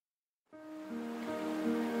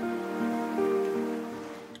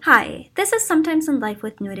Hi, this is Sometimes in Life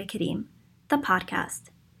with Noura Kareem, the podcast,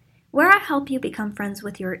 where I help you become friends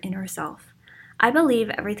with your inner self. I believe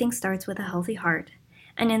everything starts with a healthy heart,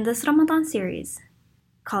 and in this Ramadan series,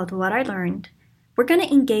 called What I Learned, we're going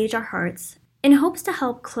to engage our hearts in hopes to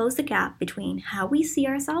help close the gap between how we see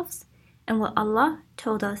ourselves and what Allah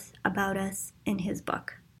told us about us in His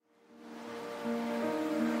book.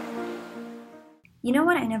 You know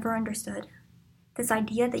what I never understood? This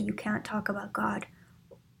idea that you can't talk about God,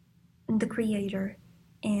 the Creator,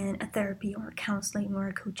 in a therapy or a counseling or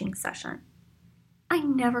a coaching session. I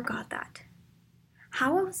never got that.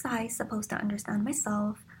 How was I supposed to understand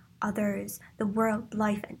myself, others, the world,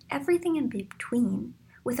 life, and everything in between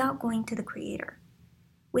without going to the Creator?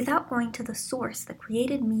 Without going to the source that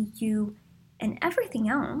created me, you, and everything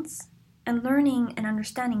else, and learning and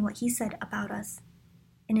understanding what He said about us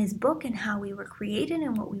in His book and how we were created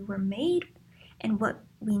and what we were made and what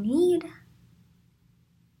we need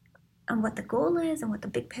and what the goal is and what the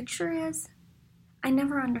big picture is. I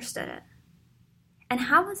never understood it. And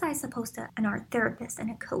how was I supposed to, and our therapist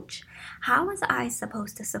and a coach, how was I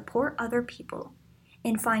supposed to support other people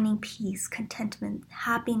in finding peace, contentment,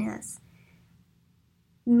 happiness,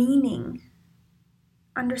 meaning,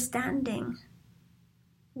 understanding,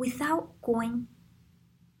 without going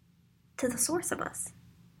to the source of us,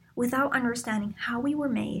 without understanding how we were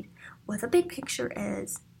made, what the big picture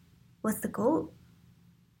is, what's the goal?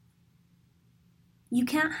 You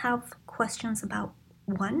can't have questions about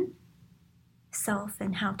one, self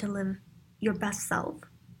and how to live your best self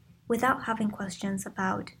without having questions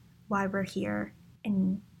about why we're here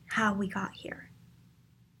and how we got here,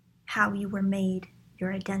 how you were made,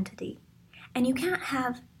 your identity. And you can't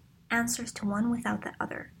have answers to one without the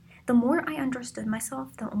other. The more I understood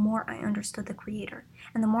myself, the more I understood the Creator.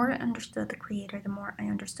 And the more I understood the Creator, the more I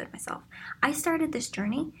understood myself. I started this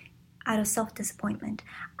journey out of self-disappointment,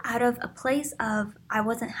 out of a place of I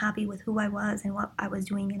wasn't happy with who I was and what I was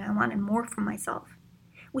doing, and I wanted more from myself,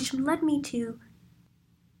 which led me to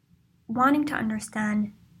wanting to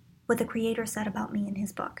understand what the Creator said about me in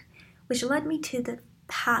His book, which led me to the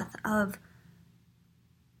path of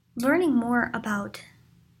learning more about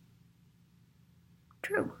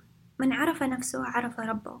true. من عرف نفسه عرف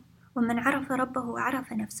ربه ومن عرف ربه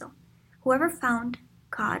عرف نفسه. Whoever found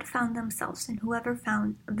God found themselves, and whoever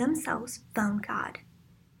found themselves found God.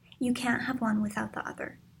 You can't have one without the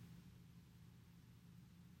other.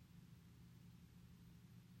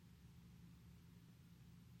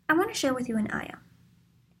 I want to share with you an ayah,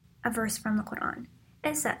 a verse from the Quran.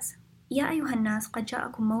 It says, يا أيها الناس قد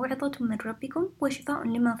جاءكم موعظة من ربكم وشفاء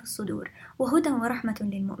لما في الصدور وهدى ورحمة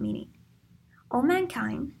للمؤمنين. O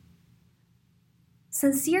mankind,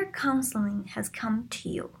 sincere counseling has come to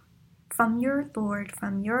you from your Lord,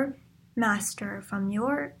 from your Master, from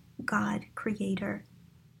your God, Creator,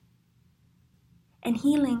 and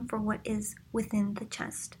healing for what is within the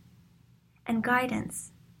chest, and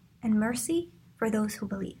guidance and mercy for those who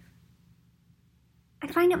believe. I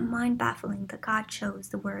find it mind-baffling that God chose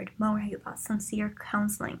the word maw'idha, sincere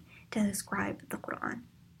counseling, to describe the Quran.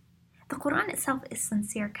 The Quran itself is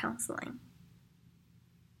sincere counseling.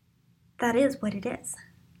 That is what it is.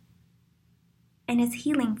 And it's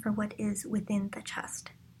healing for what is within the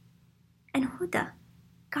chest. And huda,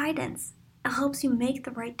 guidance, it helps you make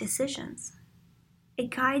the right decisions. It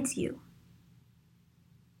guides you.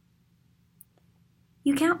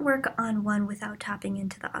 You can't work on one without tapping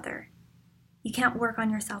into the other. You can't work on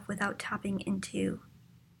yourself without tapping into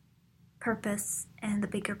purpose and the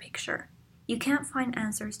bigger picture. You can't find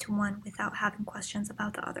answers to one without having questions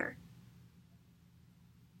about the other.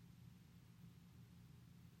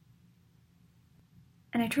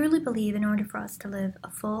 And I truly believe in order for us to live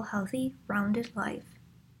a full, healthy, rounded life,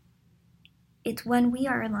 it's when we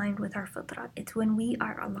are aligned with our fitra. It's when we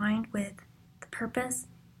are aligned with the purpose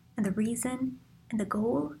and the reason and the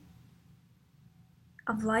goal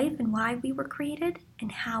of life and why we were created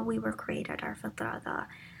and how we were created, our fitra,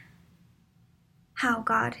 how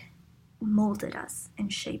God molded us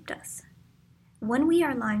and shaped us. When we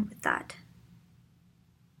are aligned with that,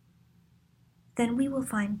 then we will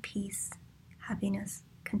find peace, happiness,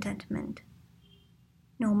 contentment,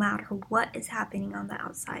 no matter what is happening on the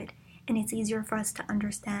outside. And it's easier for us to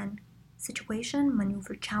understand situation,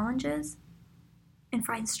 maneuver challenges, and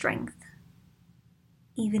find strength,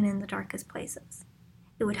 even in the darkest places.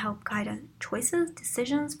 It would help guide our choices,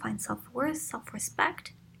 decisions, find self-worth,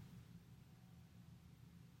 self-respect.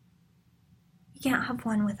 You can't have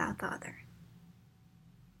one without the other.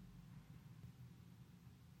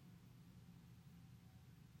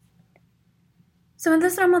 So in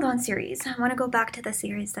this Ramadan series, I want to go back to the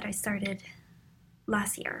series that I started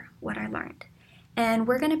last year, What I Learned. And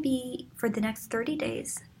we're going to be, for the next 30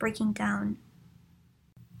 days, breaking down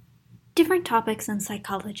different topics in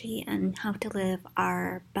psychology and how to live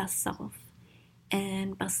our best self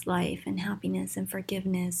and best life and happiness and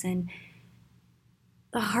forgiveness and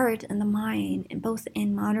the heart and the mind, both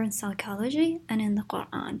in modern psychology and in the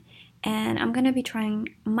Quran. And I'm going to be trying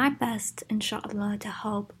my best, inshallah, to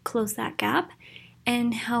help close that gap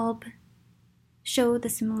and help show the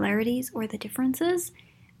similarities or the differences.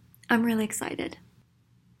 I'm really excited.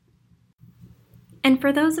 And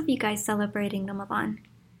for those of you guys celebrating Ramadan,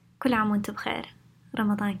 كل عام وانتم بخير.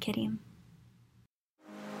 Ramadan Kareem.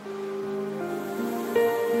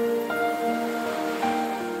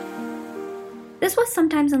 This was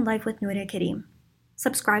Sometimes in Life with Noura Kareem.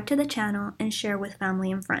 Subscribe to the channel and share with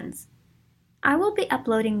family and friends. I will be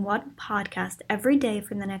uploading one podcast every day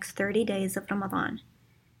for the next 30 days of Ramadan.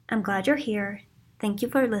 I'm glad you're here. Thank you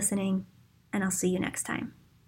for listening, and I'll see you next time.